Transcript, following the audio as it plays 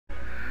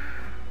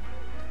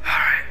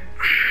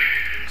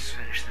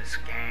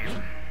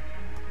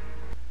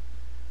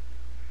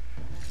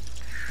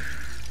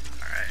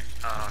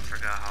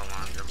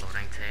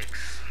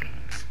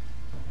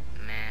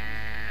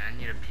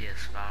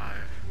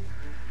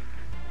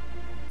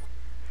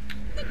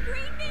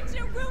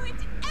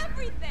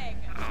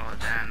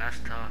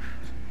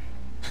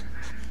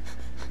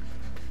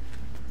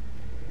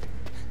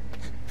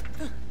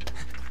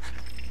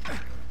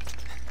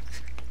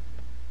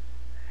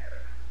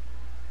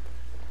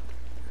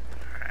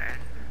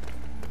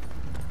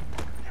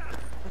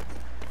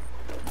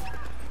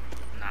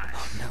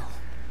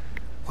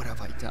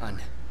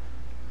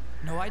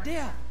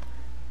idea.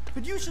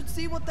 But you should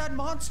see what that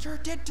monster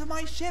did to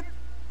my ship.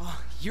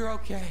 Oh, you're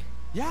okay.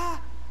 Yeah,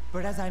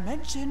 but as I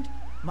mentioned,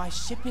 my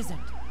ship isn't.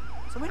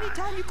 So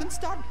anytime you can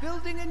start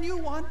building a new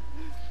one.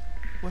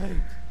 Wait,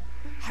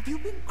 have you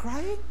been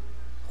crying?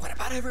 What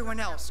about everyone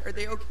else? Are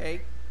they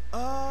okay?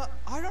 I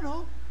don't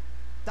know.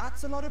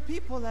 That's a lot of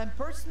people, and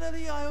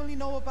personally, I only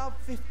know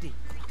about 50.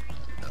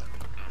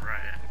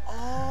 Right.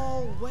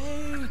 Oh,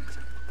 wait.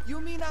 You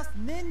mean us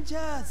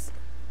ninjas?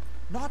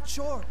 Not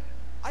sure.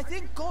 I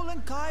think Cole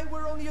and Kai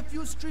were only a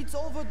few streets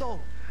over, though.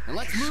 And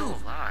let's It's move.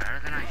 so loud. How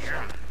did they not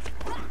hear him?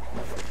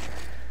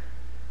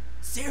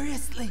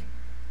 Seriously?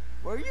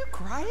 Were you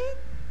crying?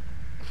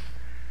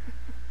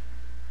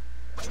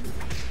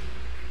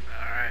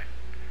 Alright.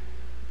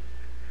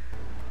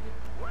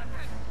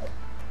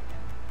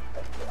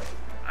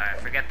 Alright,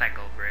 forget that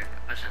gold brick.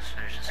 Let's just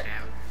finish this game.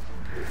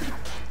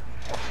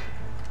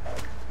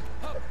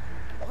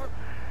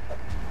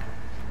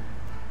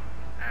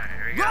 Alright,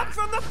 here we go. Run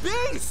from the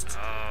beast!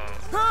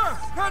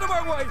 Oh. Out of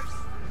my way!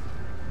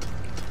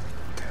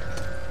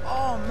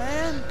 Oh,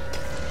 man.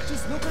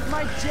 Just look at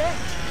my jet.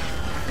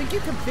 Think you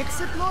can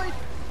fix it, Lloyd?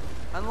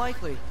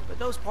 Unlikely, but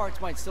those parts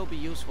might still be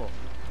useful.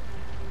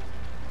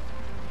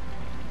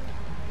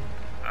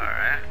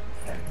 Alright.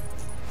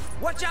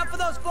 Watch out for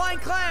those flying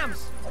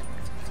clams!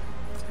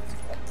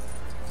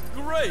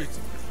 Great!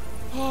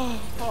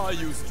 I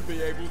used to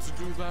be able to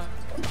do that.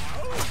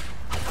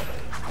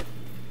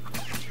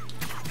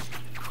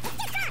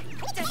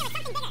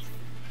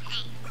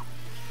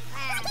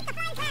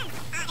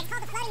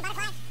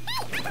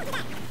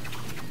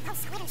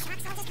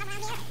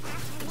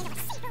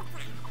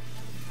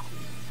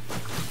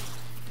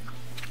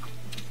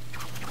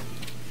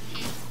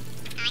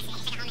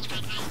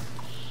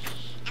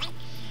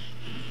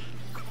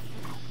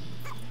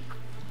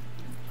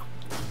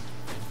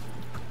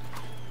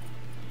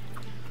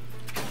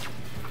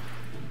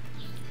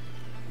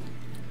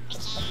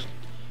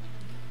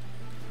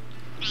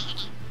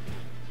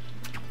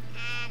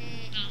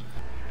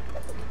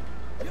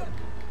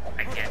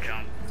 I can't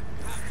jump.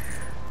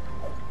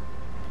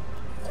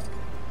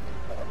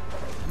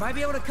 Might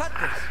be able to cut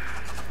this.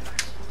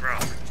 Bro.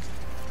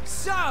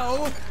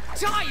 So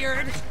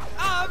tired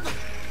of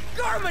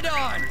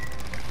Garmadon!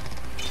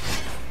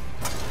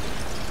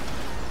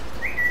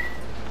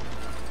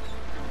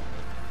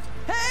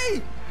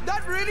 Hey!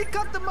 That really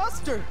cut the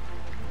mustard.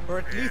 Or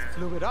at least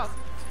blew it up.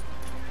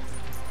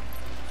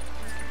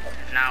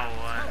 Now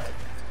what?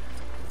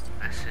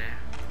 I see.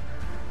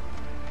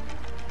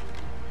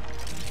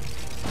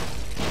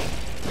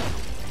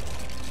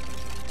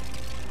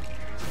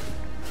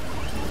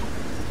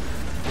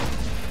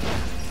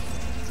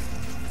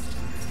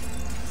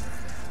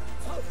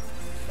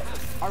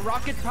 A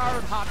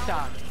rocket-powered hot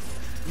dog.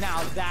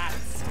 Now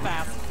that's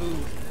fast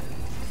food.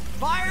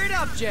 Fire it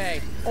up,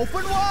 Jay!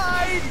 Open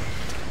wide!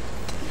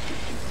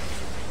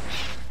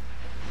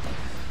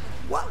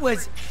 What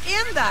was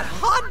in that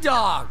hot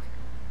dog?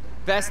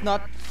 Best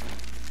not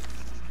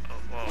Oh,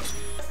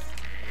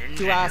 whoa.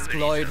 to ask,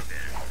 Ingenuity's Lloyd. so good.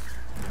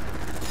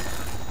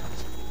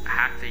 I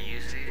have to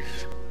use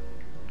these.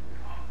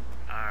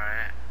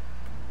 Alright.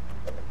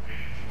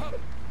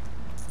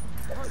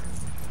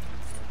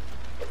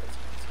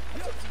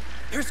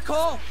 Here's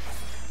Cole!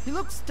 He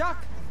looks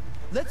stuck.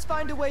 Let's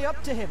find a way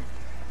up to him.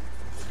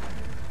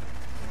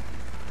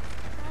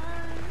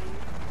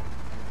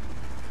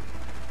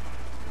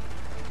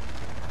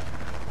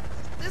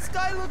 This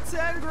guy looks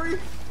angry.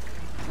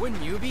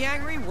 Wouldn't you be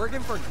angry working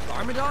for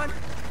Garmadon?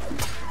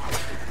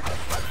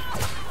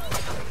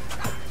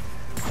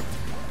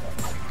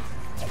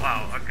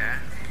 Wow, okay.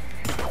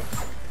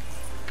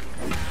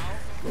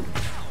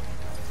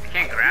 I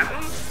can't grab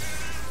him?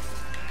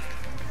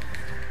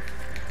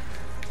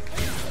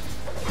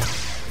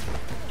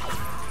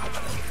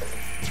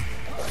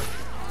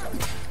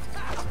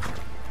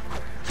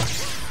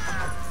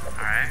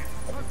 Alright.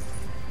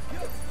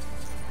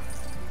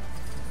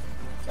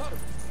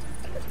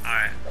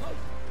 Alright.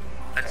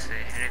 Let's see.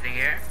 Anything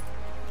here?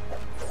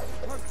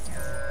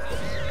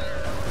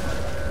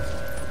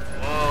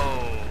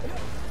 Whoa.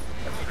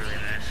 That's really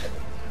nice.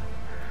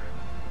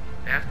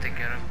 We have to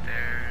get up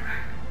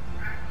there.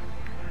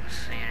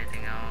 See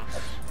anything else?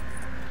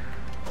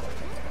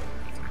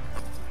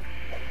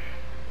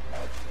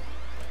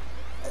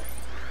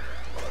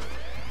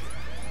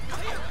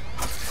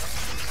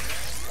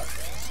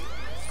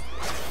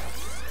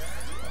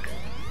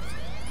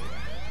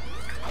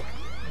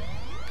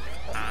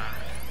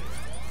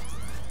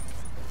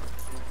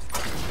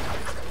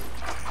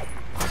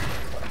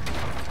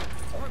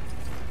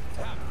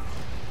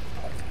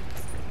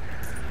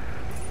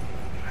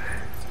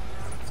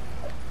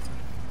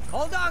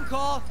 Hold on,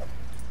 Cole.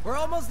 We're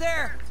almost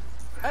there.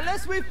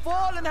 Unless we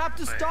fall and have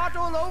to start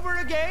all over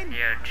again.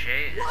 Yeah,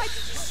 Jay is Why'd you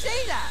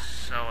say that?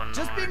 so annoying.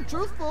 Just being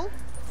truthful.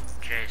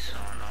 Jay's so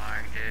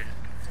annoying, dude.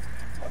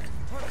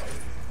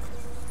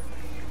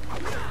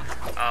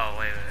 Oh,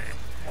 wait.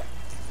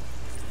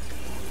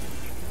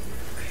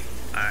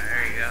 Alright,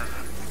 there you go.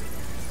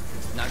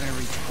 Not gonna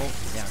reach Cole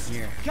from down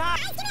here. God.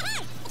 Guys, give me a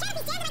hand! The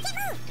canopy's jammed and I can't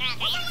move!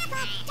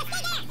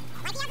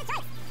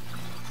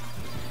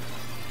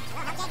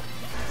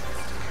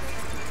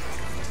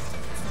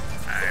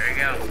 There we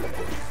go.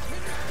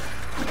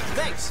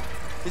 Thanks.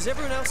 Is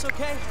everyone else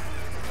okay?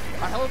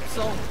 I hope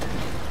so.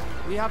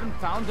 We haven't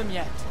found him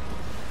yet.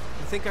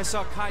 I think I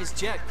saw Kai's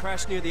jet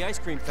crash near the ice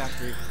cream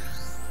factory.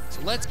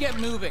 So let's get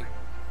moving.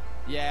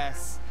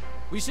 Yes.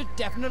 We should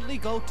definitely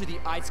go to the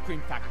ice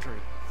cream factory.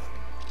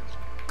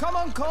 Come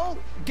on, Cole.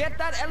 Get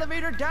that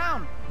elevator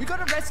down. We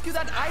gotta rescue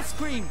that ice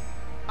cream.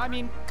 I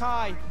mean,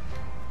 Kai.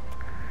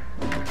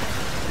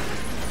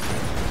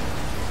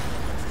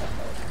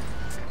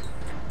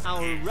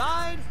 Our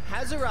ride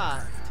has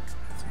arrived.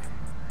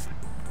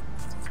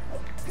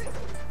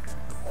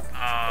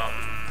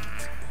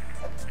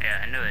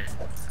 Yeah, I knew it.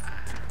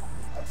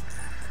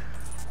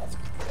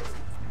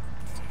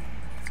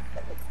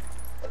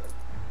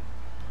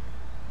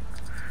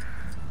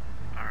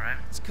 Alright.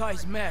 It's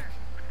Kai's mech.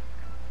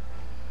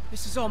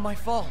 This is all my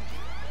fault.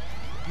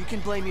 You can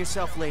blame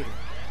yourself later.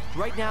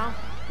 Right now,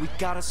 we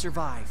gotta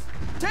survive.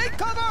 Take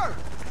cover!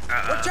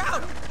 Watch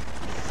out!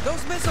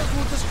 Those missiles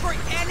will destroy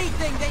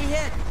anything they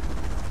hit!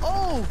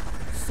 Oh,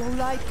 so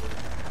like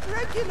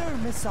regular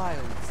missiles.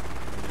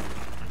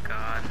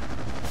 God.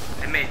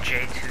 They made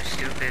Jay too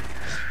stupid.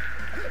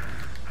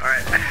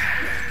 Alright.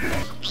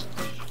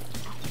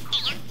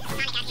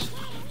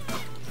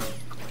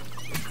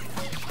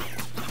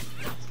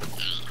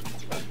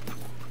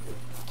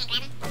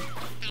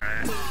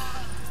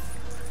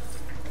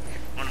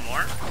 One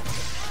more?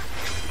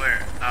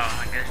 Where?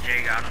 Oh, I guess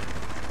Jay got him.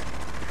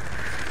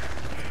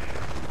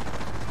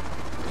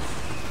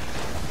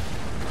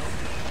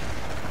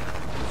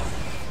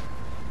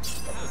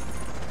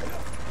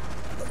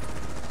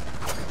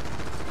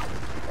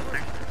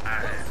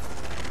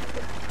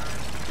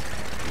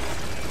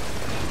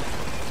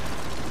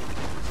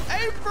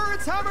 Aim for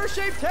its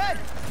hammer-shaped head!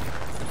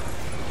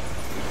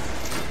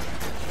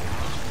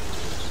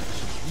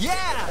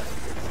 Yeah!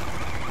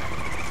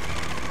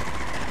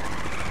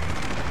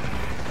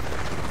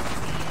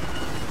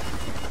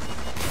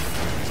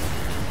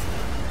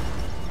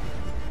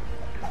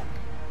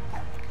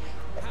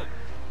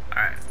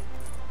 Alright.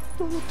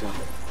 Don't look down.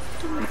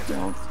 Don't look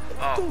down.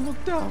 Oh. Don't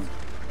look down.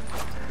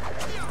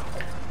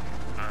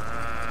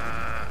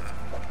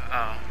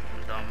 Oh,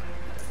 I'm dumb.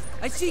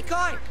 I see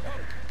Kai!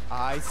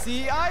 I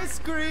see ice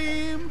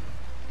cream.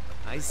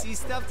 I see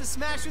stuff to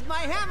smash with my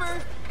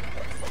hammer!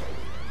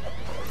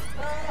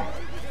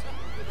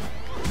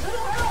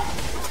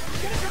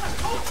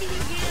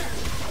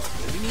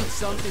 We need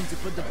something to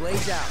put the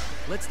blaze out.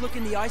 Let's look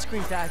in the ice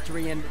cream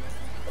factory and...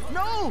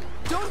 No!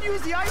 Don't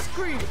use the ice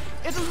cream!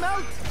 It'll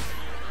melt!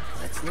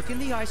 Let's look in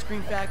the ice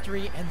cream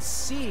factory and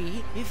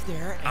see if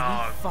there are any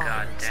Oh, fire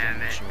God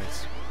damn it.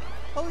 extinguishers.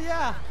 Oh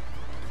yeah.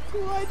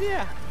 Cool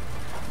idea.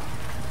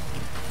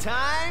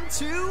 Time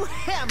to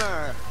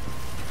hammer!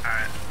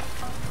 Alright.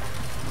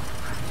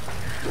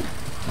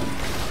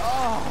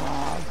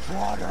 Oh,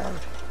 water.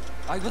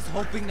 I was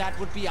hoping that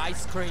would be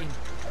ice cream.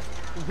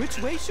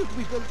 Which way should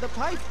we build the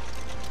pipe?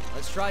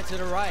 Let's try to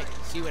the right,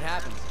 see what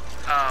happens.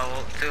 Oh,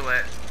 well, too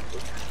late.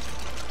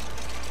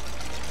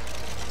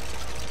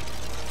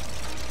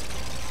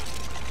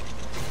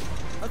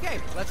 Okay,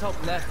 let's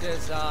hope left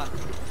is,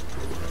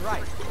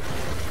 right.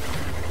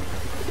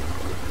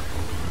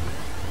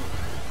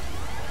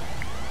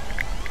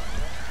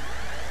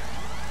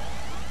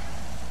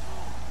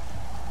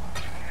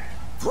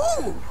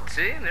 Whew!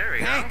 See, there we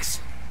go. Thanks!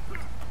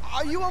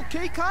 Are you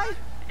okay, Kai?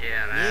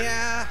 Yeah, man.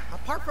 Yeah,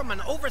 apart from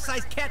an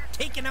oversized cat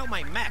taking out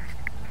my mech.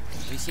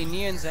 We see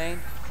Nia and Zane.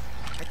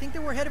 I think they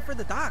were headed for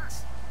the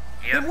docks.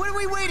 Yep. Then what are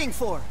we waiting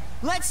for?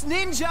 Let's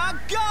ninja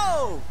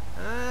go!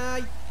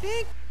 I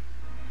think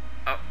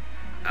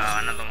Oh,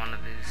 another one of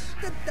these.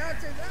 the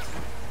docks are out.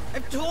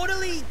 I've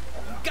totally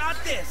got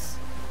this.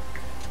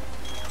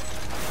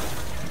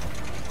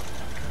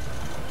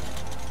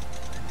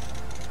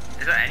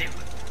 Is that anyone?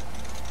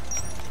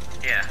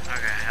 Yeah,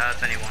 okay,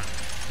 that's anyone.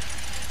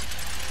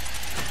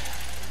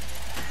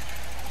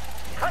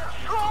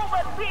 Control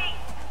the beast!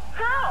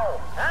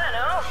 How? I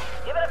know.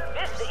 Give it a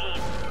fist to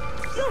eat.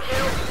 You'll do.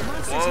 The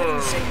monster's heading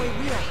the same way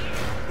we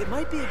are. It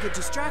might be a good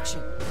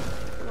distraction.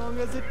 As long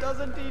as it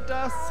doesn't eat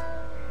us.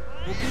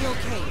 We'll be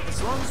okay,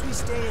 as long as we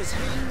stay as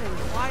hidden and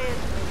quiet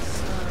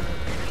as,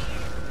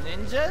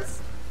 Ninjas?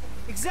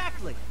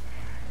 Exactly.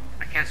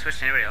 I can't switch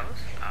to anybody else?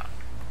 Oh.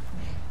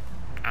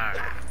 Alright.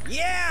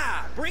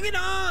 Yeah! Bring it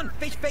on,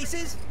 fish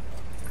faces!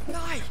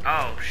 Guy,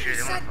 Oh, shoot,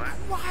 they said wanna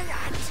fight.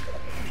 quiet.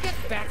 Get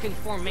back in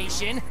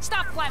formation.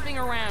 Stop flapping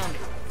around.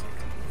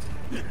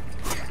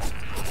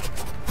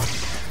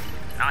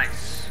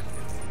 Nice.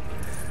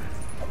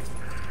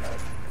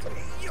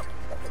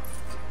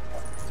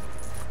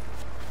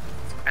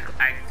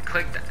 I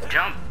clicked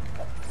jump.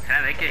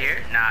 Can I make it here?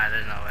 Nah,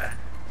 there's no way.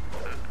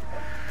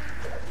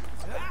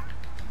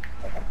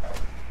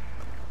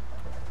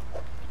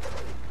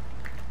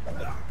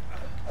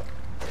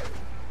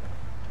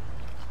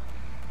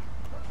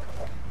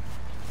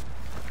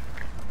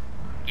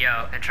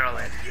 Yo, control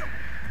it.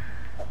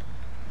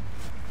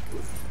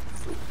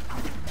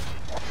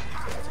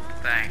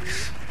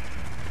 Thanks.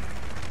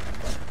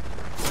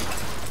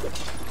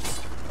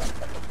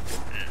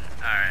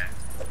 Alright.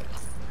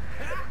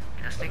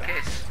 Just in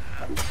case.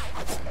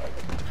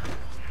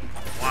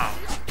 Wow.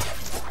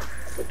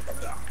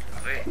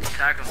 Wait,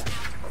 attack him.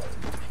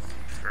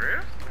 For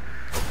real?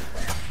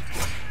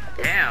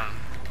 Damn.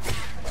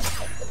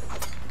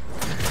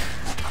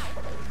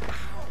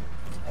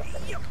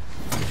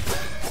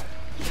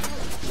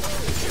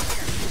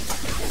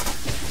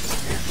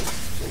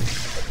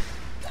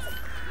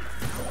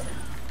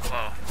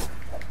 Whoa.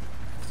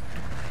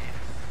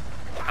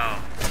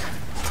 Oh.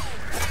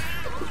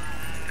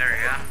 There we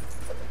go.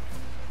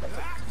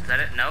 Is that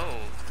it? No.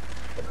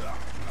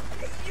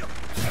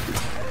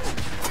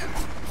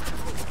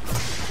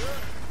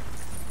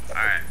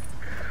 Alright.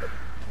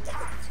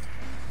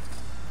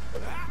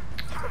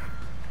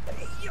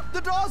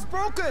 The door's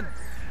broken!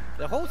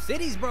 The whole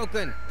city's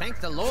broken. Thanks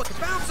the Lord. I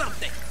found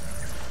something.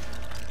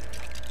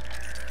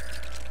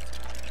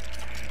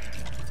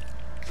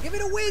 Give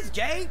it a whiz,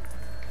 Jay.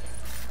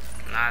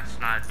 That's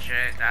not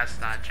Jay. That's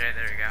not Jay.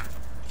 There we go.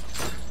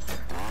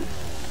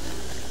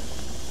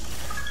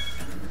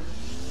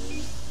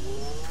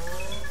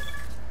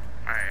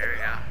 Alright, here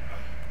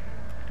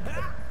we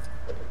go.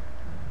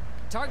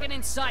 Target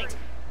in sight.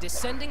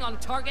 Descending on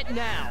target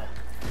now.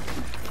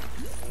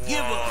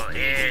 Whoa,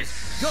 it's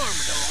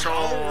so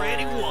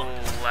already won.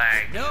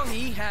 laggy. No,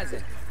 he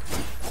hasn't.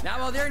 Not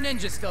while their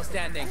ninja's still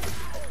standing.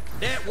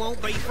 That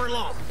won't be for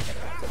long.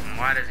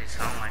 Why does he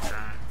sound like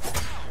that?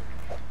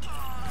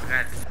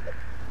 Okay.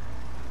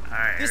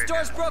 Alright, This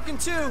door's broken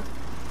too.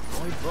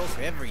 We broke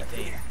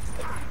everything.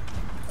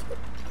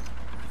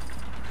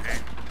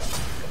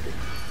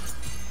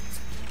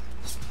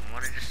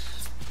 What are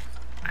just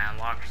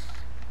unlocks?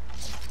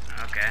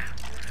 Okay.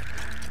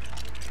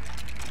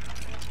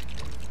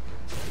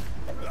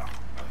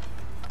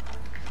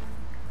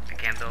 I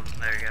can't build.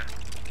 There we go.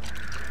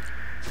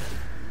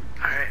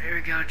 Alright, here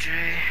we go,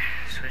 Jay.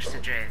 Switch to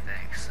Jay,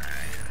 thanks. Alright.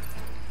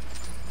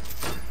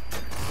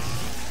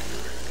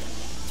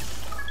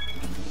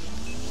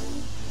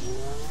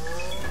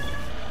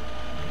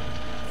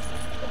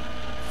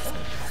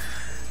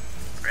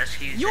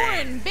 Rescue Jay. You're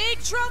in big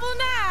trouble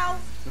now.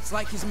 Looks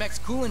like his mech's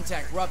coolant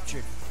tank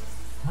ruptured.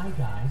 Hi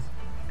guys,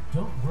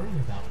 don't worry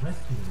about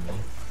rescuing me.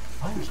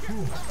 I'm cool.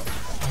 LOL,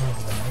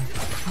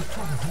 you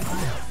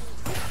probably are.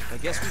 I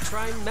guess we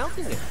try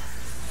melting it.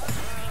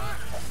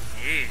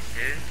 Jeez,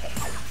 dude.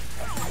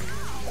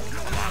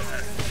 Come on,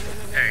 then.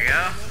 There you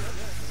go.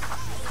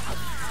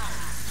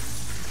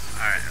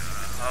 Alright.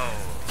 Oh,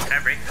 can I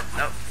break this?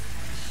 Nope.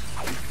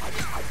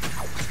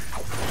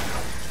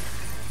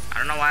 I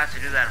don't know why I have to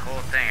do that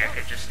whole thing. I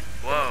could just.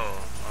 Whoa.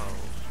 Whoa.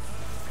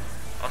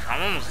 Oh, so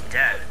I'm almost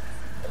dead.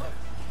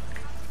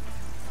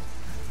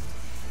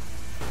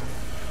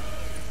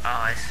 Oh,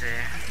 I see.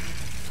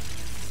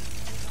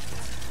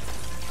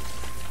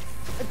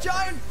 A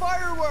giant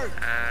firework!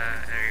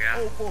 There you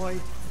go. Oh boy,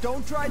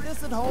 don't try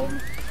this at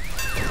home.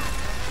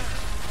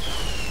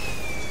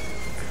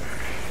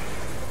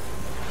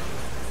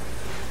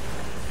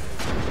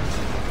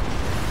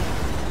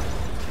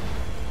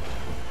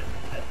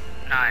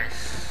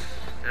 Nice.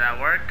 Did that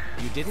work?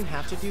 You didn't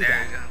have to do There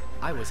that. you go.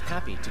 I was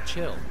happy to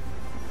chill.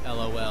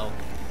 LOL.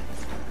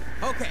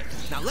 Okay,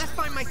 now let's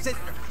find my sister.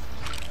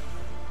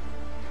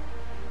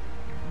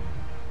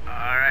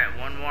 Alright,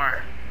 one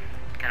more.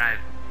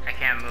 I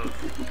can't move.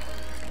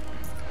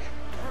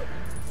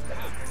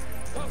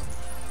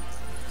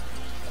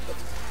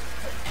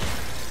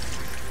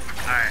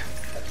 Alright.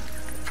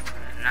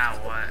 Now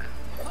what?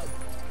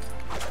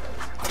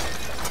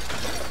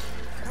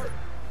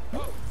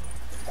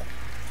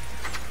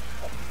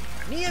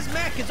 Mia's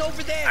mech is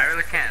over I there.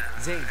 really can't.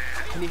 Zane,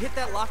 can you hit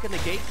that lock in the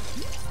gate?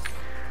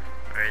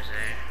 Where is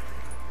it?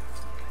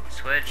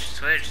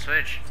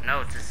 Switch.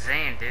 No, it's a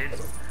Zane, dude.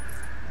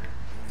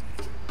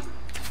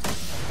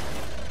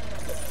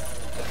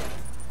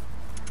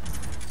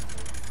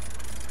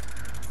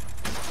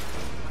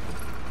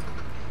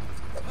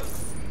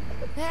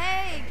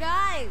 Hey,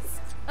 guys!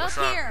 What's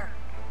up up? here!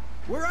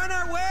 We're on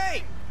our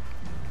way.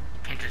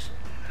 Can't just.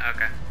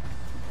 Okay.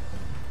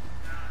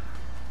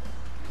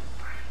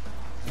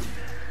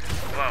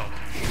 Whoa.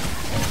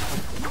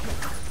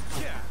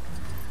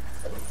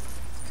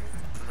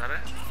 Is that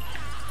it?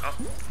 Oh,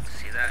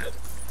 see that?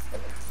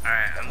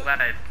 Alright, I'm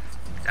glad I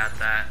got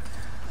that.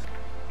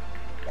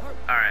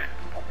 Alright.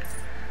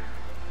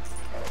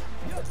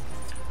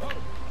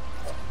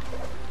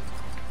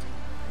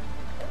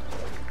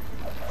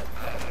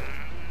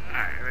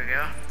 Alright, here we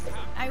go.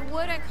 I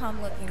would have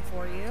come looking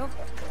for you,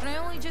 but I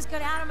only just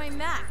got out of my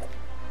mech.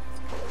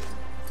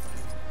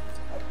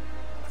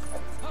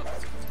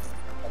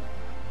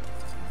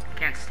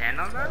 Can't stand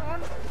on that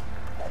one?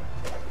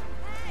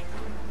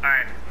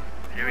 Alright,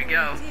 here we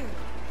go. Dude,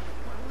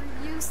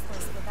 we're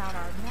useless without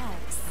our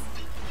mechs.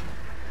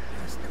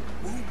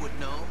 Who would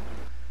know?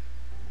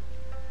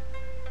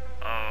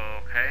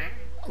 Okay.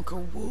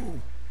 Uncle Wu.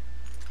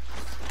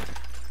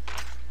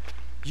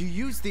 You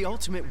used the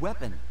ultimate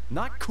weapon.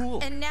 Not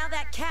cool. And now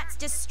that cat's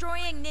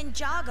destroying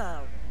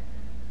Ninjago.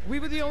 We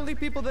were the only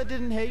people that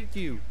didn't hate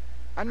you.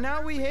 And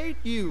now we hate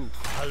you.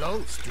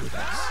 Hello, students.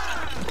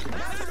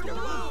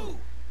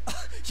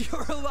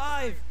 You're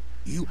alive!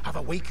 You have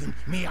awakened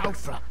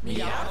Meowthra.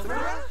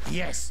 Meowthra?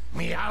 Yes,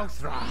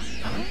 Meowthra.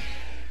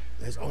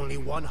 There's only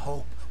one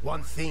hope,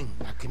 one thing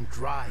that can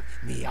drive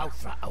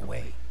Meowthra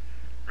away.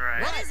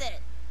 Right. What is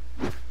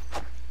it?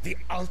 The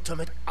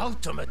ultimate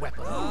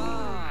weapon.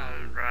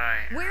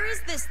 Right. Where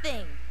is this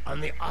thing? On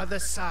the other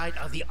side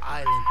of the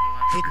island,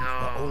 hidden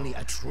where only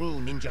a true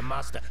ninja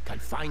master can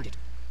find it.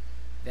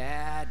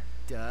 That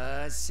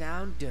does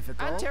sound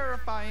difficult. And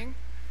terrifying.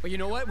 But you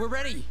know what? We're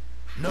ready.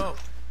 No,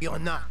 you're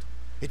not.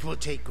 It will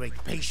take great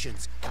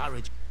patience,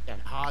 courage,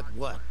 and hard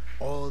work.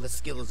 All the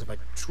skills of a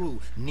true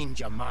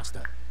ninja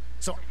master.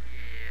 So,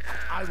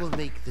 I will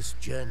make this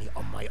journey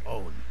on my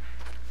own.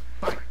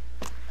 Bye.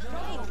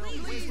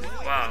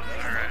 Wow,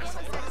 alright.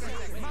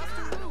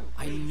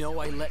 I know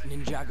I let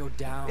Ninjago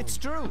down. It's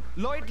true.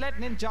 Lloyd let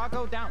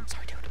Ninjago down.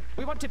 Sorry, dude.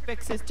 We want to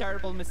fix his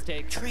terrible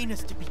mistake. Train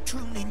us to be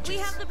true ninjas. We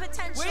have the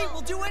potential. Wait,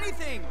 we'll do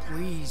anything!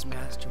 Please,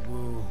 Master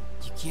Wu.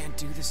 You can't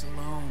do this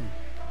alone.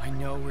 I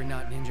know we're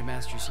not ninja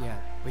masters yet,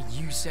 but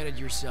you said it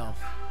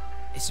yourself.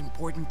 It's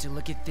important to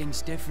look at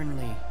things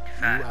differently.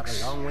 You have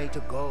a long way to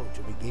go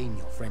to regain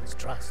your friend's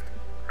trust.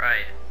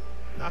 Right.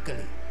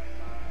 Luckily,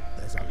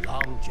 there's a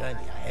long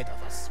journey ahead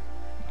of us.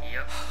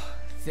 Yep.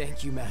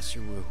 Thank you, Master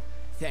Wu.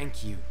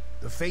 Thank you.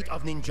 The fate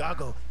of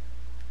Ninjago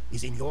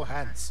is in your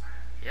hands.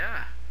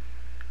 Yeah.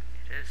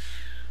 It is.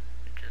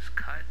 It just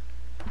cut.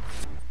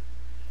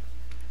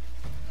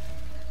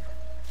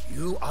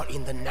 You are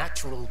in the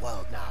natural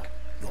world now.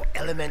 Your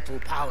elemental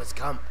powers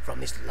come from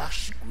this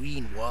lush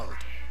green world.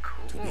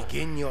 Cool. To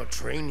begin your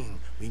training,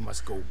 we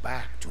must go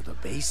back to the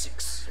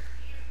basics.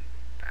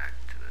 Back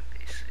to the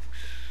basics.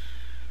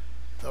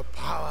 The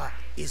power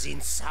is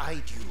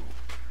inside you.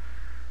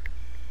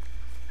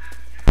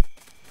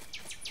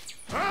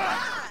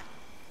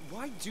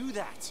 Why do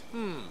that?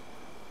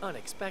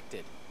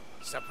 Unexpected.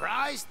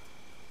 Surprised?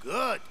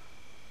 Good.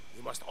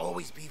 You must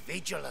always be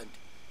vigilant.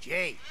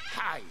 Jay,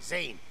 Kai,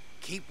 Zane,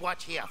 keep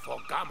watch here for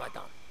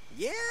Garmadon.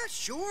 Yeah,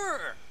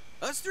 sure.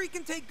 Us three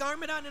can take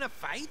Garmadon in a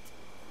fight.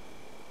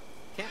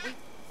 Can't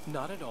we?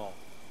 Not at all.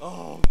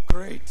 Oh,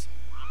 great.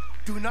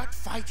 Do not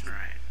fight him.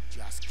 Right.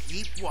 Just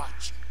keep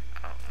watch.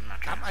 Oh, I'm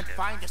not Come trying and to skip.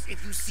 find us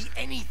if you see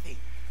anything.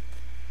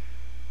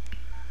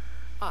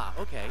 Ah,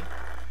 okay.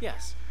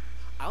 Yes.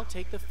 I'll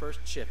take the first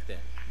shift then.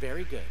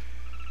 Very good.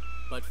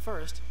 But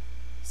first,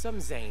 some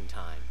Zane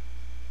time.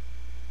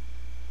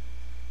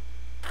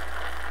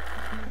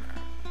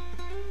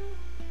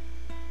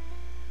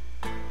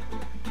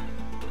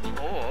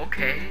 Oh,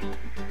 okay.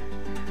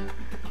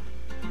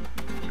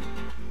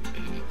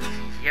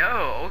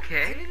 Yo,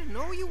 okay. I didn't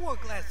know you wore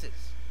glasses.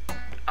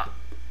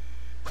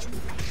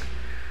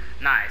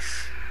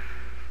 Nice.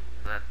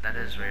 That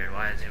is weird.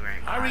 Why is he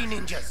wearing Hurry,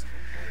 glasses? ninjas.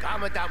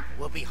 Garmadon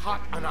will be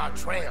hot on our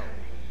trail.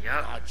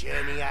 Yup. Our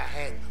journey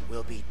ahead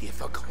will be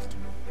difficult.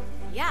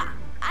 Yeah,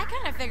 I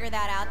kind of figured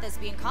that out, this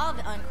being called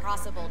the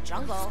uncrossable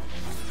jungle.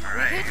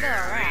 Alright, We could go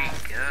here around.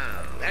 we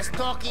go. Less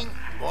talking,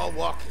 more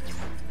walking.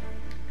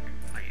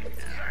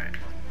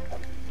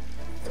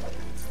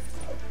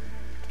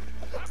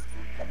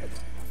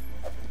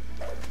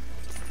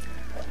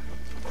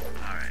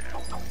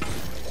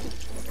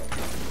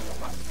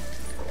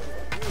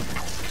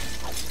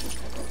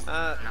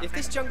 Alright. If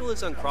this jungle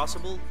is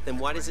uncrossable, then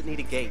why does it need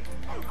a gate?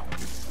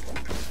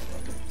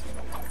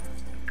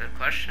 Good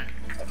question.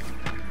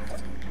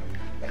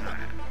 Alright,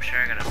 I'm sure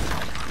I gotta.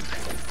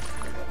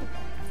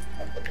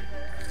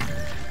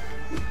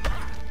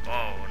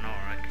 Whoa, no,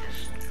 I can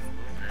just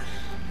move this.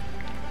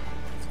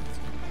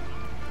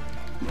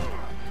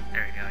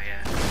 There we go,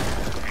 yeah.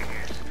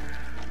 Figures.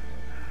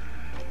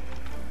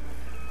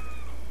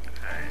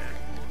 Alright.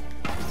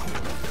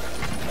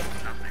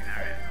 Nothing,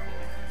 alright,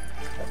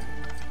 cool.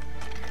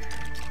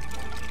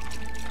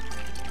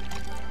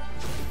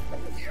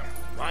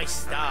 My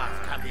staff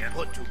can be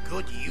put to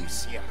good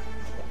use here.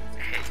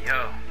 Hey,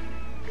 yo.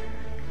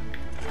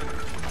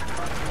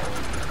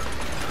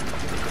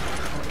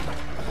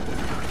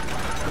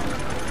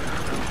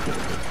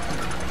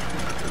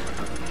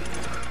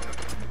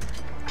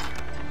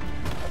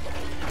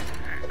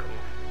 Alright, cool.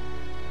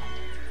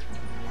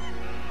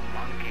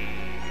 Monkey.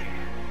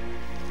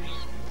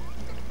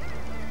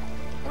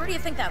 Where do you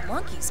think that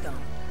monkey's going?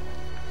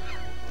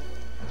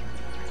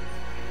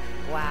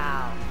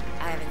 Wow,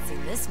 I haven't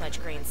seen this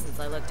much green since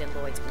I looked in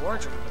Lloyd's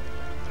wardrobe.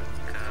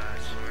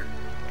 Sword.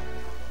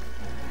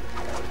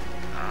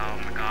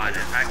 Oh my god,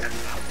 in fact,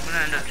 I'm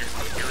gonna end up just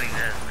doing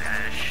this. Like,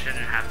 I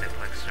shouldn't have to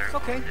click circle.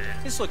 Okay, Dude.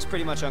 this looks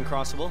pretty much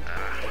uncrossable.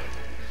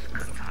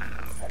 Good time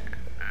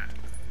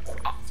though.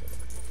 Oh.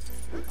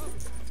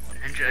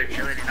 Ninja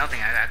agility, nothing.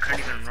 I couldn't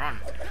even run.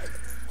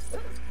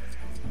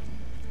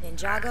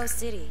 Ninjago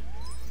City.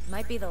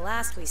 Might be the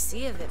last we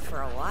see of it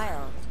for a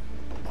while.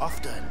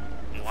 Often,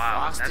 the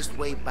Wow, fastest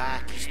way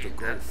back is to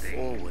go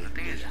forward. The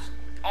thing is just.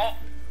 Oh!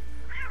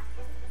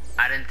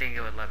 I didn't think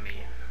it would let me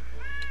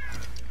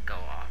go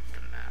off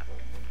the map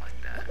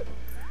like that.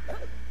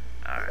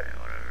 Alright,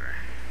 whatever.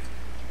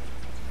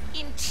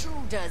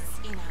 intruders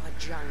in our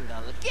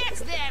jungle. Get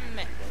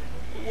them!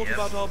 What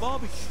about our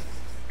barbecue?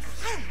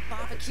 I'll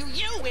barbecue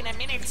you in a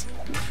minute.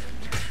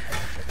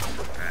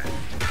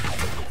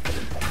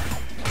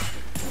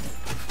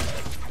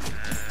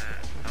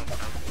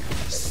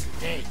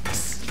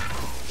 Snakes.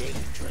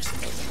 Dangerous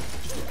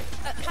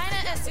enemy.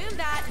 Kinda assumed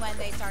that when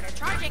they started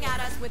charging at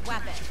us with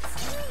weapons.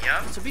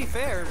 Yep. To be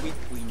fair,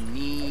 we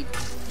need to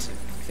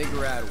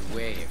figure out a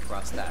way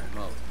across that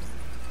moat.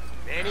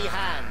 Many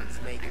hands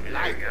make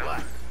light go.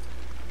 work.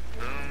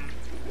 Boom.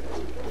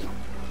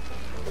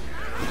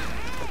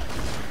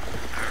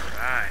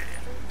 Alright.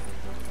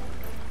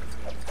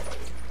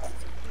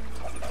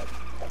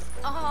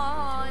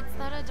 Oh, it's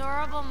that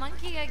adorable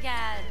monkey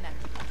again.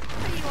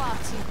 What are you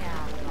up to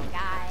now, little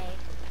guy?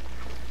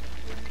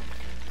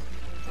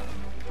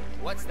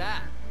 What's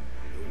that?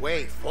 The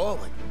way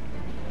forward.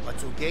 But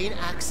to gain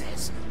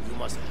access, you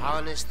must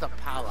harness the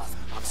power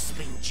of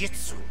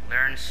Spinjitzu.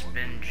 Learn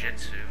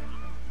Spinjitzu.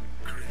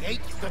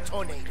 Create the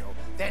tornado,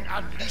 then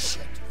unleash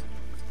it.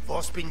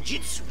 For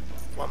Spinjitzu,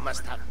 one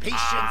must have patience,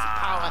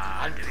 power,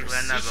 and did we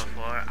learn that precision.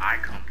 before? I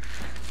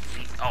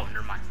complete. Oh,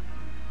 never mind.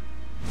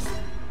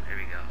 There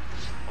we go.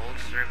 Hold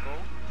circle.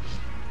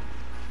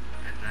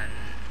 And then.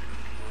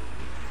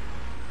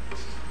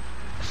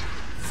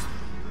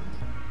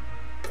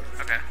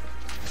 Okay.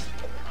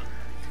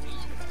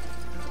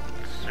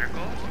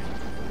 Circle.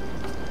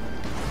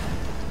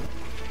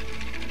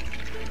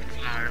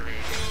 It's not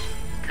really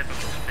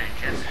typical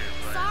Spinjitzu,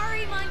 but.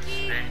 Sorry,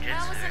 monkey. Spinjitzu,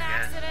 That was an I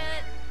guess.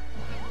 accident.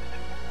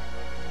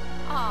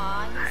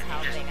 Aw, he's He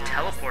just helping us.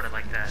 teleported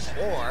like that.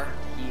 Or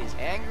he is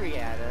angry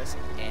at us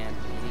and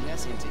leading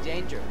us into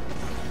danger.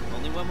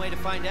 Only one way to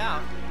find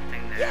out.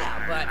 Thing there. Yeah,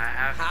 Alright, but I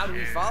have how do we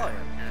to- follow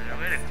him? Is there a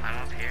way to climb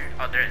up here?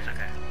 Oh, there is.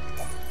 Okay.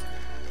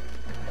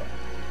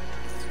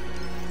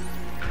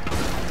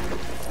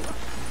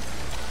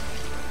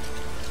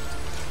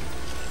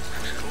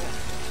 That's cool.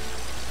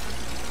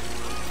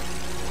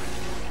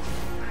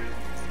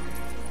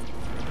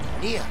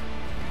 Near.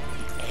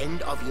 The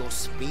end of your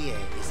spear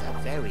is a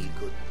very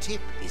good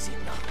tip, is it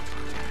not?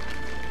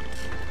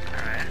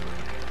 Alright.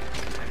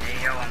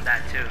 Hey, yo, I'm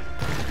that too.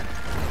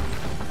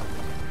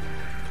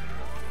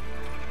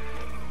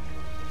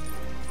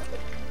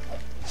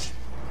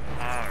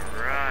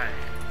 Alright.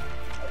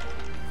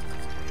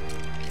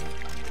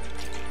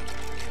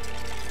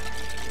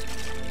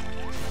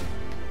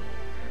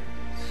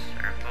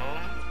 Circle.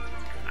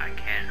 I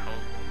can't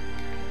hold.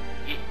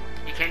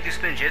 You can't do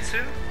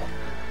Spinjitzu?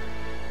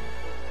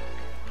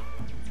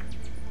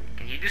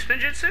 Can you do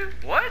Spinjitsu?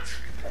 What?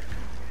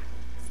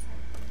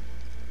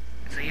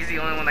 So he's the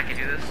only one that can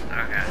do this?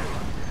 Okay.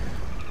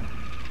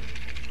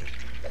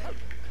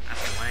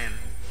 That's lame.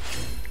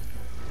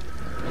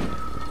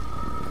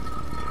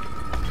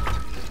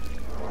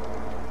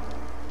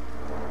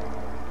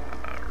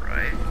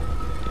 Alright.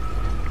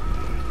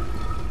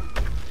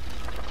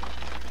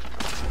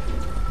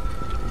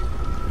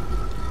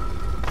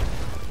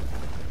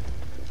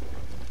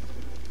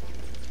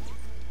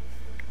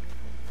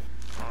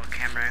 Oh,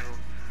 camera angle.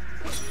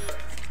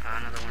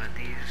 Another one of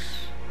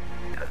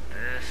these. Got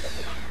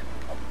this.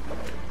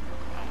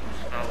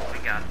 Oh, we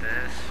got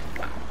this.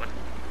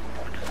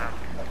 What just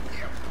happened?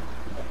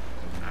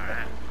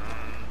 Alright.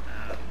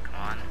 Come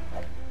on.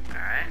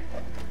 Alright.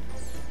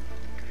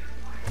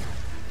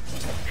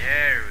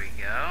 There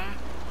we go.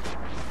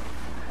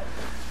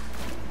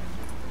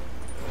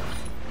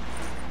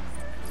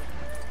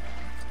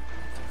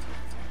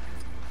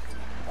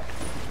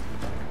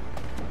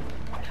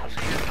 So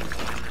you have to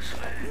go this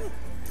way.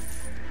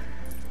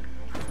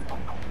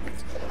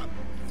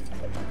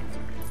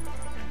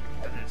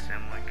 Doesn't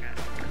sound like it.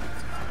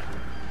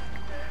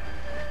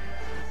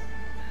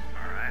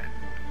 Alright.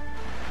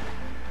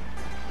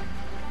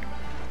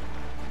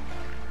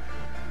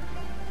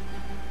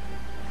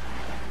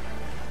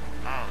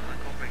 Oh,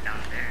 look over down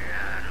there.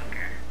 I don't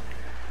care.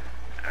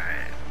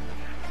 Alright.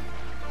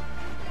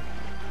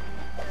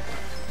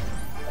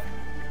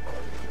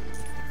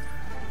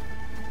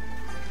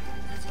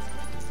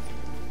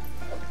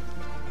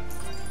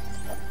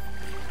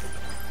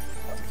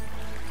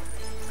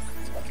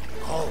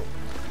 Oh,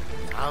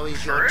 now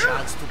is your True.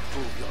 chance to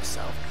prove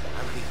yourself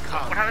and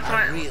become What happened to a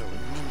my- real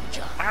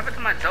ninja. What happened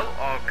to my toe?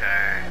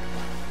 Okay.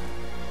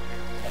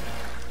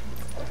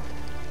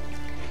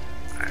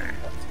 Alright.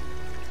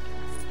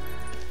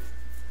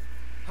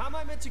 How am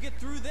I meant to get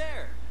through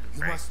there?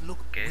 You must look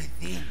Break it.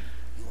 within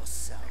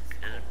yourself.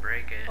 Just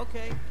break it.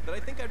 Okay, but I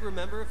think I'd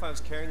remember if I was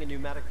carrying a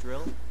pneumatic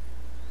drill.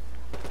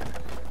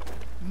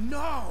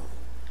 No!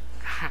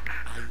 I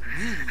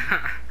mean,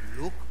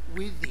 look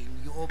within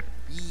your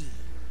being.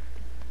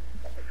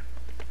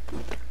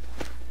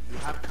 You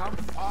have come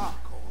far,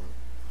 Cole.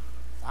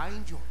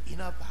 Find your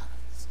inner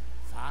balance.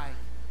 Find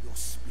your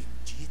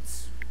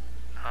Spinjitzu.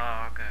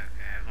 Oh, okay.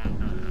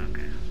 Everyone,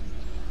 okay.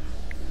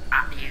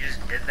 Ah, you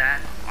just did that?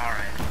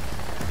 Alright.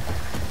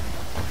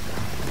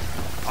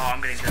 Oh,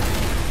 I'm getting this.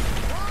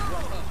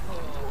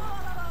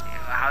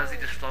 How is he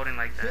just floating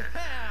like that?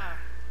 Yeah,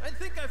 I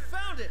think I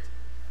found it.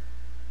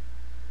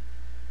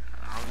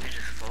 How is he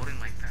just floating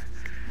like that?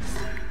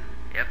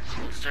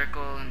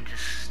 circle and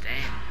just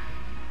aim.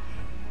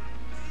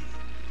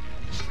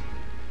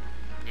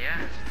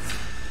 Yeah.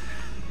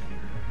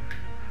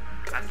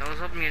 I was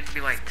hoping it'd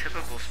be like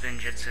typical spin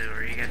jitsu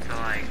where you get to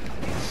like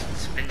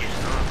spin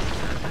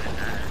yourself and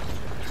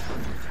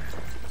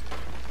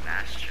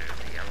master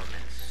the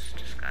elements.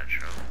 Just got a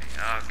trophy.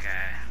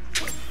 Okay.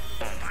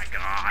 Oh my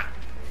god.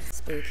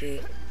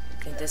 Spooky.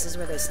 Think this is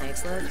where those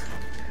snakes live?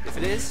 If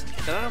it is,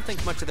 then I don't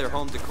think much of their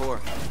home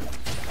decor. I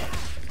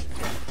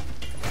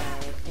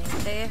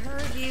think they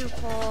heard you,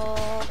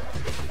 Cole.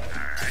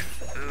 Alright,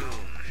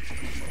 boom.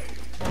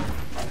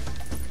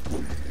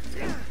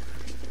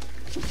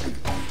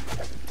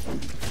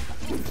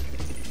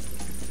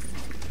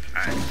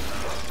 Alright, so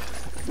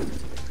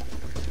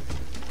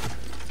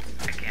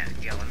I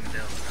can't yell and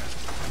build.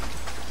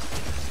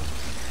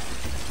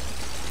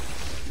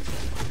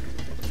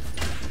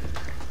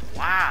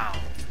 Wow.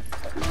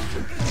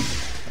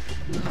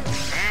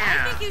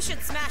 I think you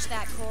should smash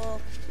that,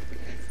 Cole.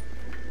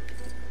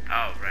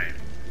 Oh, right.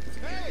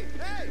 Hey,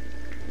 hey!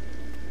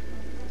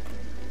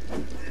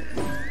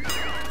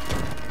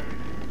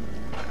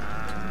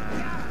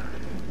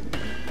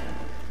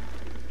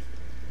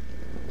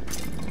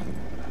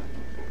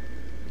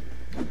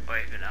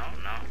 Wait,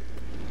 no.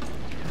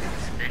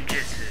 Spin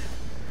jitsu.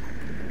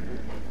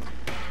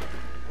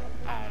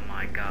 Oh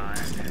my god.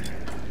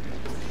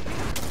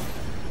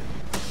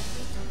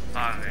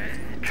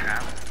 Alright,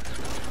 travel.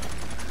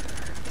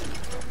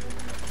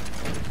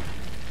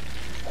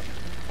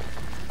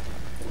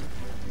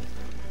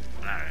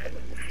 Alright.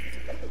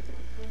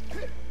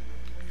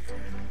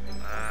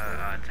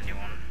 It's a new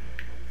one.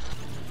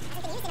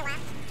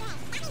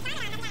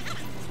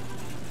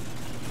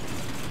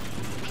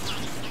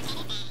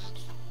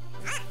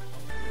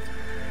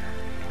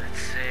 Let's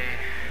see.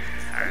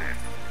 Alright.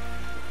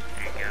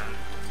 There you go.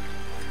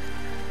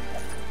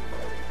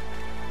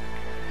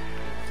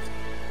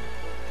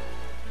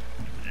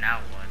 Now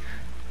what?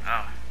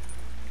 Oh.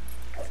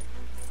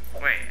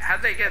 Wait,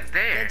 how'd they get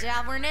there? Good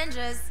job, we're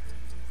ninjas.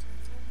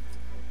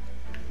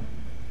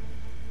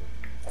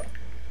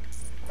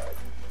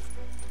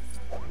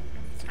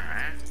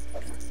 Alright.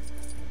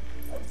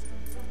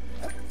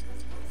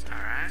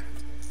 Alright.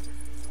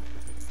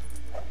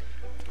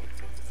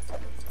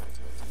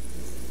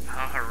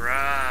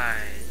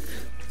 Alright.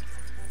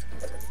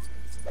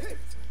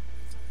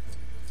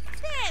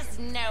 There's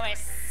no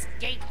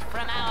escape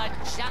from our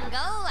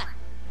jungle.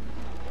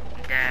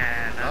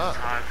 Yeah, that's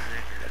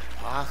toxic.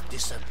 Path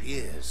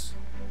disappears.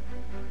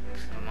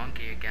 It's the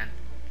monkey again.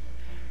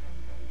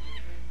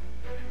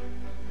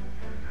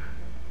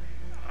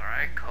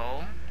 Alright,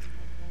 Cole.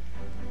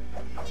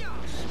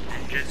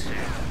 Spin jitsu.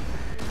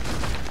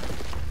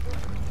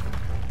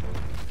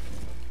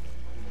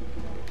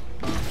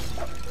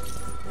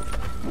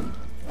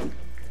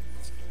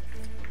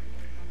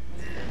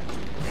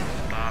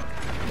 Bop.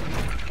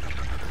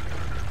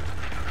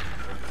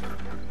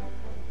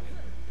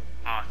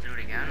 Oh, do it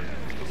again.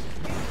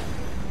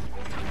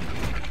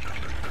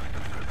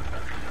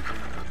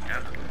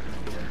 Yep.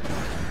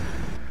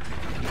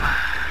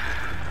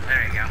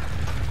 There you go.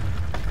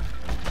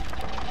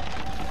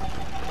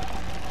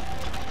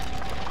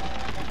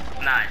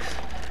 Nice.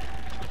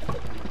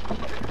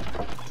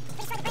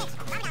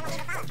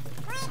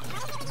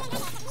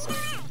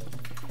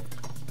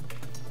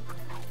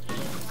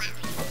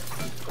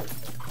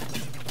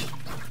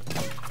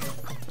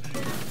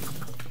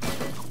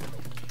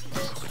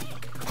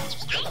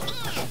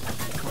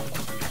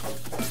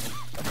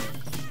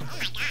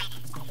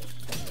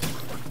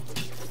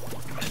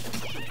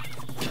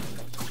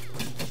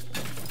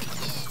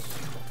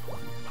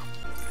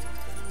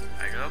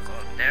 I go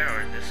up there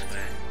or this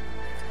way?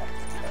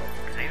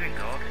 Can I even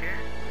go up here?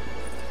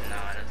 No,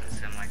 it doesn't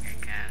seem like I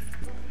can.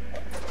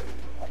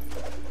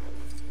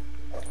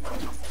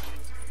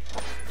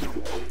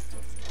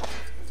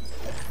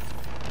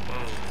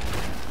 Whoa.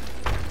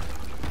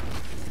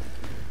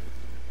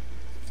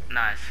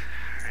 Nice.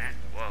 Alright,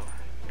 whoa.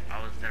 I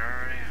was there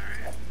already?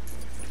 Alright.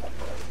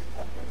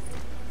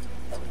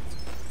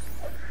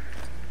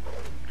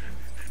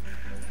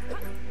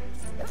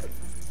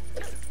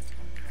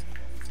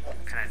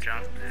 Can I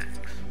jump next?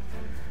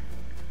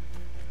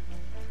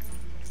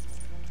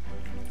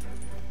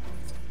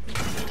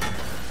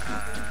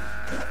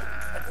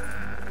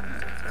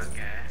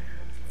 Okay.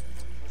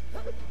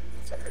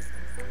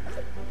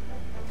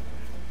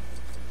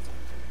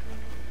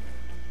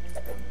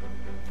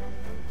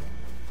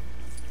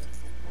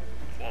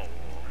 Whoa.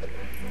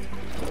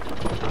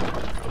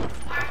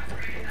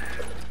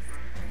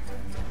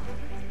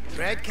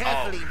 Tread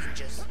carefully,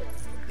 ninjas.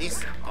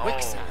 This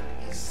quicksand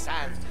is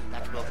sand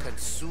that will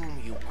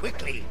consume you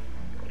quickly.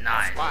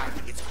 Nice. That's why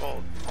it's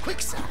called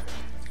quicksand.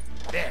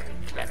 Very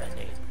clever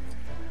name.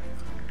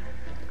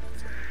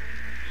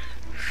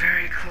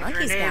 Very clever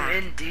Monkey's name back.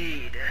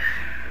 indeed.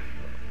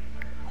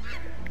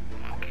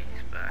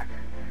 Monkey's back.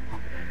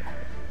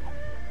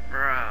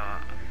 Bro.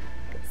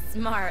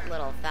 Smart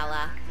little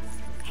fella.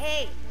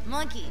 Hey,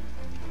 monkey.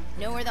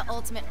 Know where the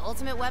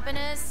ultimate weapon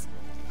is?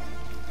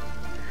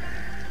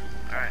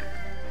 Alright.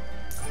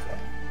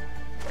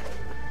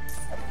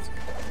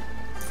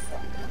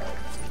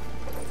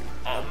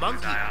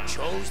 monkey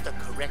chose the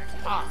correct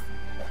path.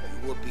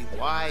 You would be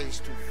wise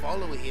to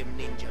follow him,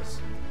 ninjas.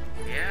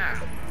 Yeah.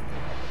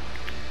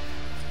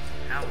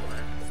 Now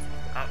what?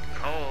 Oh,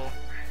 Cole.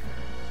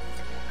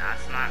 No,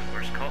 it's not.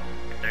 Where's Cole?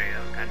 There you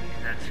go. Gotta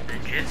use that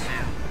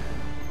spinjitzu.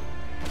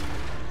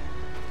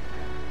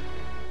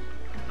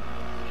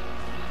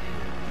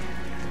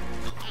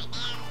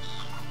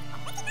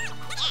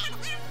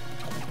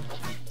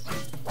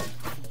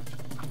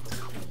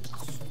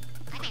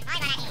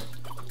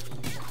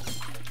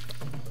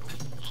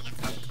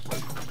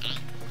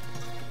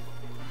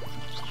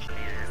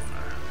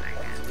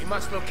 We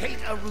must locate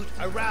a route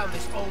around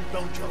this old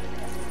dojo.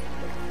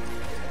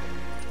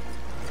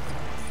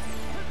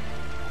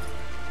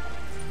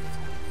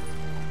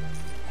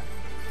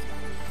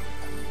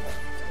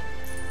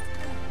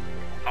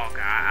 Oh god,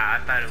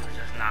 I thought it was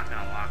just not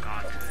gonna lock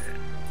onto it.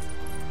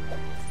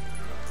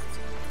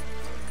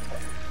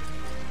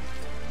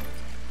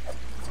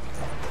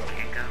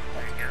 Can't go,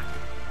 there you go.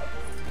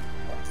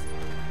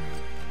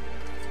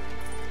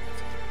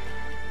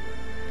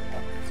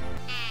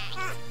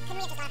 Couldn't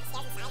we have just gone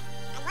upstairs inside?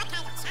 And what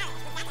kind of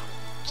challenge was that?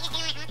 I guess they don't want to come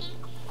up here.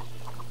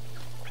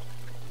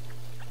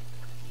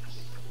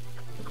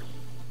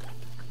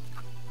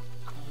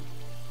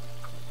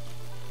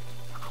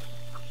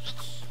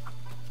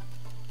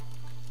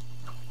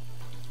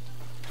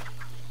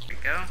 There we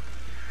go.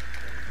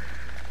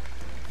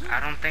 I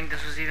don't think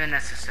this was even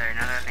necessary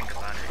now that I think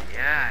about it.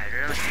 Yeah, it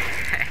really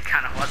it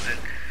kind of wasn't.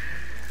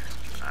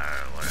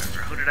 Alright,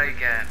 whatever. Who did I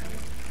get?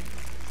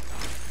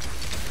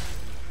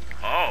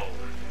 Oh.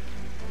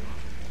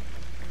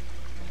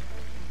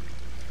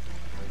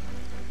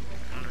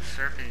 On the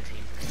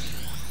serpentine.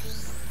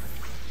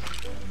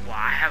 Wow,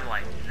 I have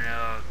like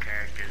no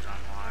characters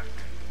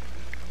unlocked.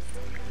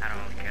 I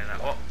don't care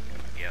that. Oh,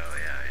 yo.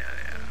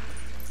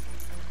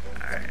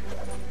 Alright.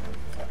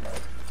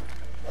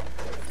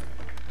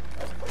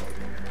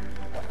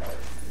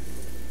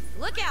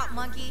 Look out,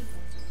 monkey.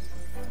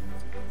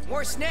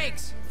 More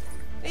snakes!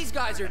 These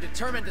guys are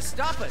determined to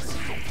stop us.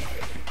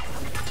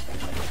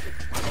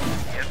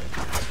 Yep.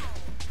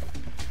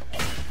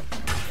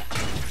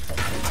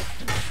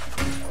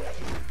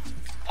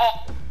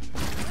 Oh!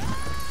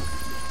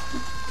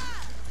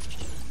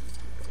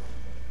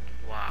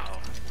 Wow.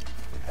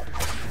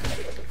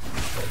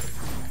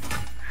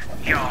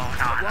 Yo,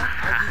 What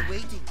are you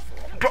waiting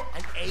for?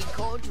 An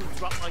acorn to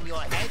drop on your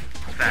head?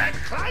 Back.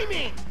 Get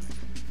climbing!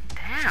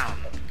 Damn.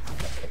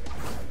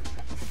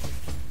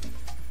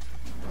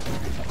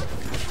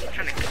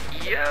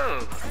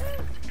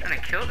 Trying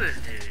to kill this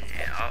dude.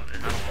 Yeah, oh,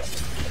 there's another one.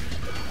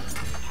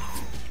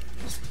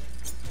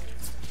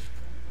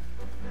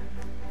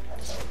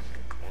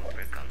 Cold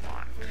brick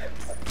unlocked.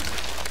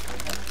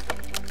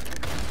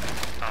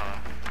 Oh,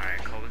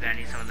 alright, cool. We're gonna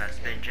need some of that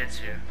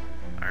spinjitzu.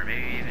 Or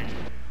maybe even...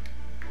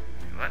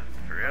 What?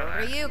 For real?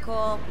 Over to you,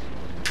 Cole.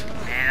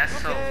 Man,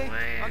 that's so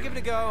lame. I'll give it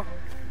a go.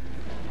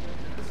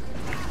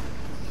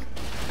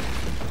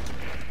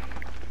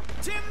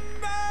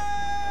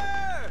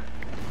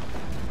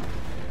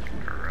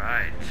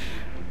 Right.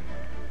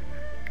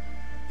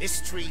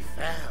 This tree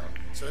fell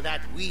so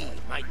that we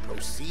might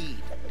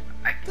proceed.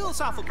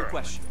 Philosophical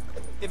question.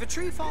 If a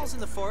tree falls in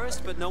the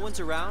forest but no one's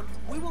around,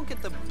 we won't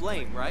get the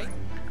blame, right?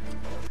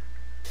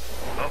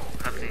 Oh,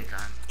 cutscene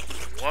time.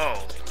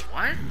 Whoa,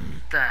 what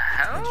the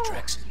hell?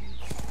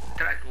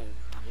 Did I...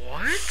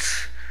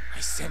 What? I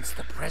sense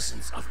the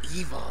presence of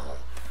evil.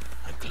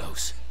 I'm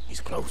close. He's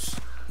close.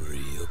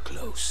 Real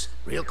close.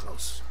 Real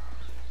close.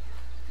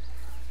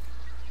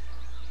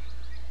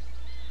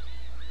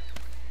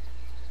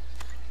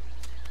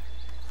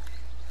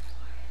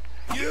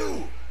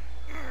 You!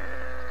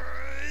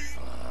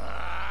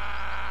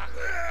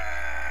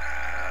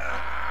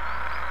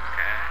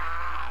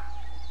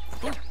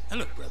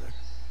 Hello, brother.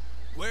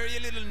 Where are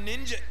your little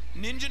ninja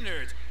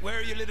nerds? Where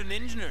are your little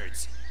ninja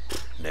nerds?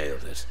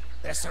 Nailed it.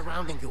 They're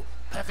surrounding you,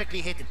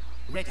 perfectly hidden,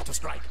 ready to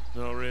strike.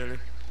 Oh, really?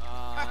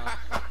 All right.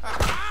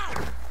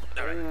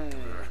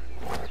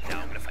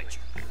 Now I'm gonna fight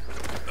you.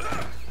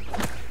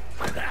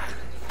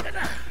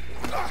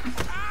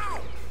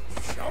 Ow!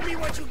 Show me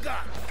what you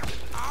got.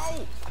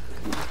 Ow!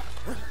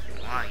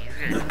 Wow, he's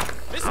good.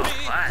 Miss Oh, me!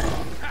 what?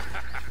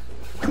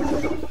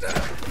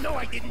 No,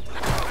 I didn't.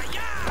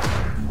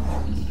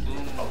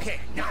 Okay,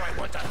 now I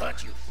want to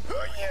hurt you.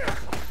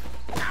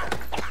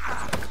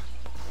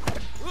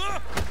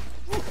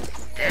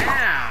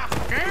 Damn!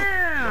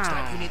 Looks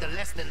like you need a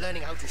lesson in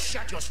learning how to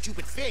shut your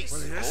stupid face.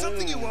 Well, here's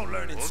something you won't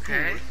learn in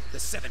school. The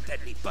 7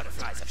 deadly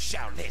butterflies of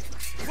Shaolin.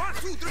 1,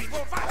 2, 3,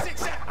 4, 5, 6,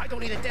 7. I don't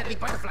need a deadly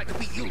butterfly to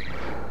beat you.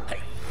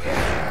 Hey.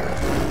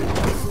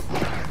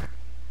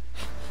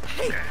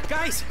 Hey,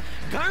 guys!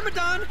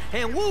 Garmadon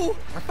and Wu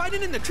are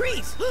fighting in the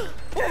trees. Oh,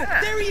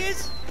 there he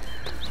is!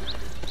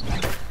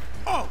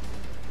 Oh!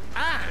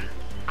 And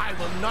I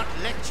will not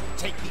let you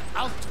take the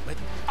ultimate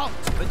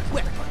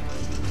weapon.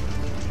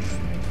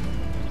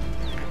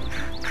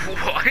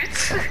 What?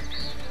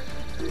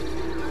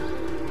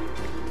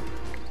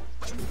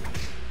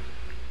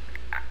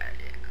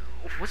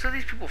 What's all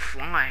these people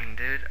flying,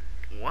 dude?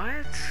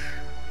 What?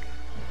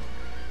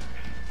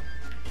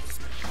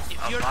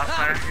 A boss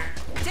fighter here?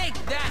 Take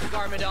that,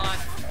 Garmadon!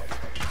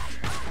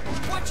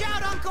 Watch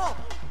out, Uncle!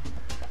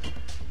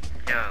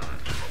 Yo.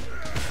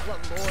 What,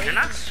 Lloyd? You're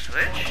not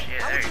Switch?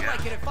 Yeah, How there would you you go.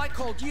 like it if I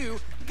called you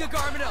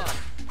Garmadon?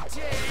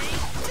 Take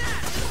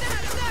that, and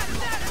that, and that,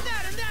 and that, and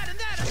that, and that, and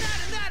that, and that,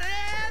 and that,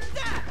 and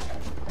that!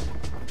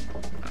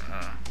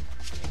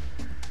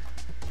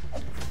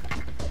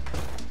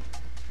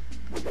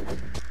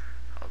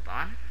 Hold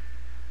on.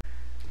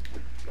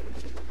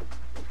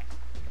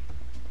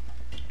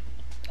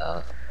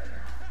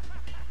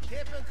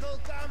 Typical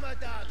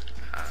Garmadon.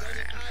 I'm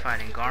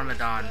fighting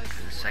Garmadon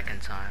for the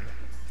second time.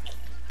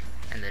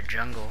 In the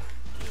jungle.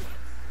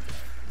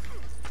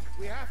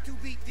 We have to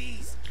beat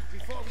these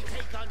before we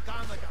take on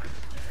Garmadon.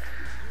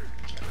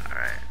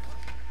 Alright.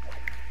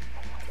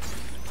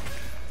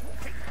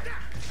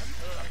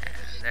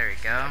 There we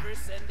go. Never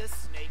send a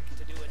snake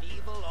to do an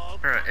evil all.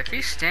 Bro, if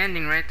he's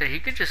standing right there, he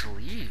could just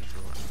leave.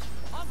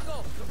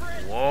 Uncle, the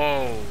bridge!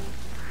 Whoa.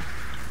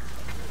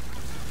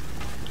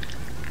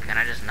 Can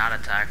I just not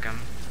attack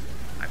him?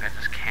 Like I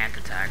just can't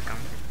attack him.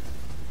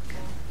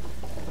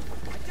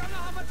 I don't know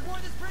how much more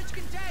this bridge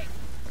can take!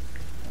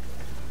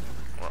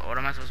 What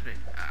am I supposed to be?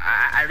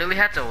 I really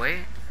had to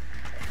wait?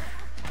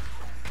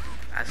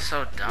 That's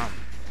so dumb.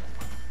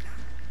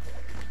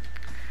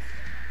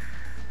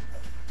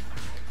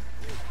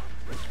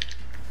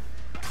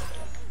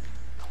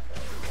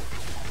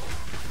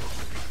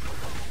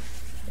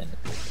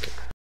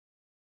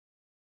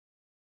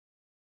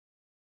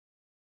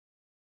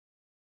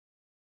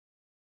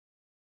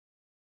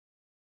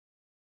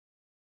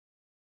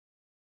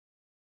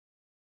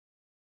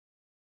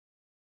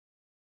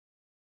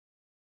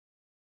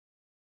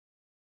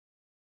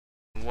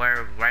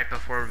 Where right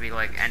before we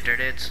like entered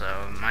it,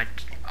 so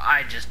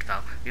I just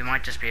felt we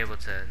might just be able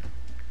to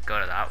go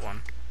to that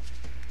one.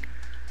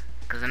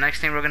 Cause the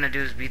next thing we're gonna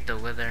do is beat the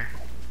Wither.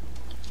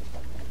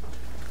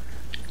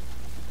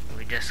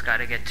 We just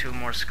gotta get 2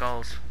 more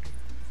skulls.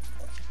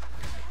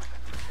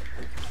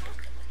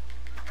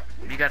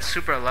 We got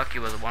super lucky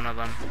with one of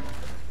them.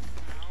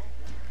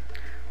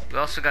 We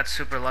also got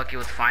super lucky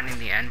with finding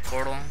the end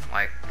portal,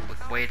 like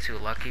way too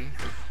lucky.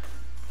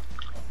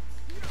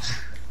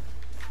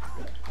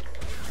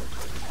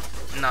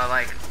 No,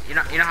 like you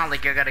know how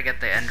like you gotta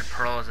get the end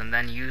pearls and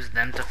then use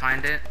them to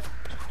find it.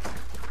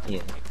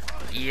 Yeah.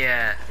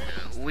 Yeah,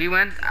 we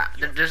went.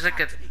 There's like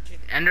a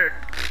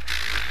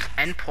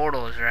end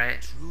portals,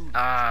 right?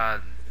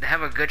 They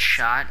have a good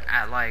shot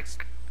at like.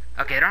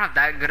 Okay, they don't have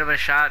that good of a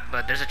shot,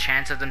 but there's a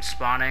chance of them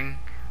spawning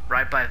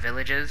right by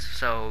villages.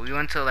 So we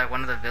went to like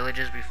one of the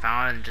villages we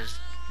found and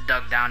just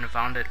dug down and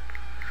found it.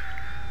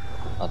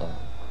 Other.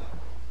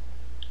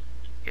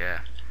 Yeah.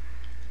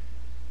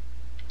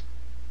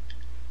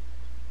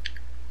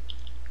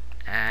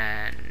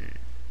 And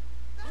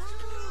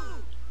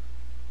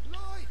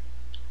Lloyd,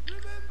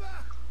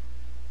 remember,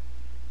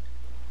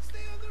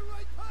 stay on the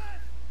right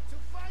path to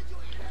find your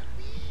inner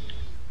being.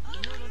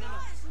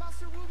 No.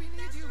 Master Wu, we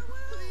need you.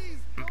 Please.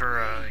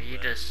 bro, he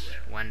just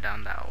went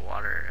down that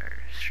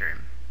water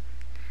stream.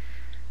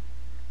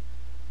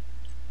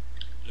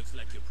 Looks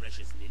like your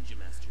precious ninja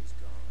master is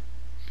gone.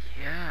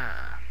 Yeah.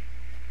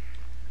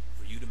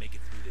 For you to make it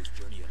through this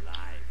journey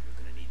alive, you're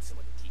gonna need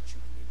someone to teach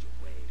you the ninja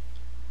way.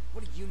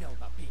 What do you know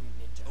about being a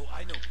ninja? Oh,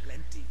 I know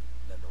plenty,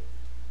 Lord.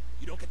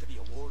 You don't get to be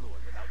a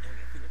warlord without knowing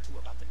a thing or two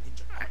about the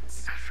ninja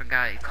arts. I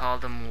forgot you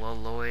called him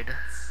Lloyd.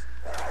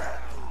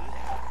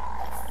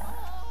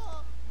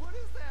 What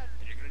is that?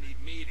 And you're gonna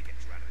need me to get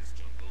you out of this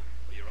jungle,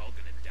 or you're all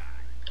gonna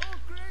die. Oh,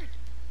 great.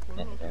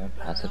 And there,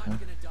 passive one.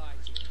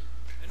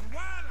 And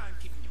while I'm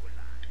keeping you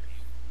alive,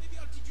 maybe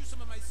I'll teach you some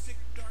of my sick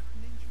dark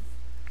ninja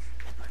moves.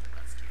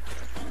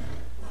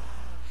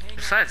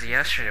 Besides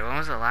yesterday, when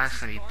was the last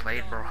time you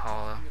played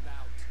Brawlhalla?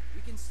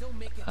 We can still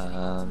make it to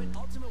the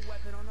ultimate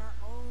weapon on our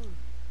own.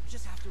 We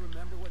just have to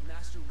remember what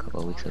Master Wu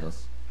Couple weeks ago.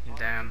 Damn. All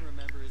I can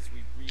remember is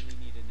we really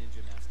need a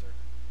ninja master.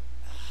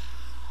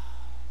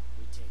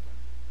 We take him.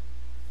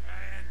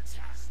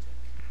 Fantastic.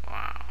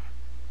 Wow.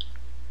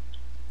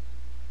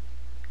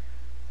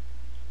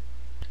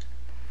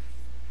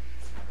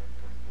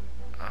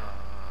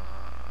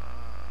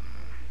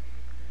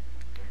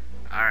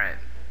 Alright.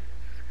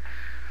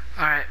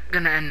 Alright,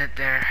 gonna end it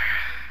there.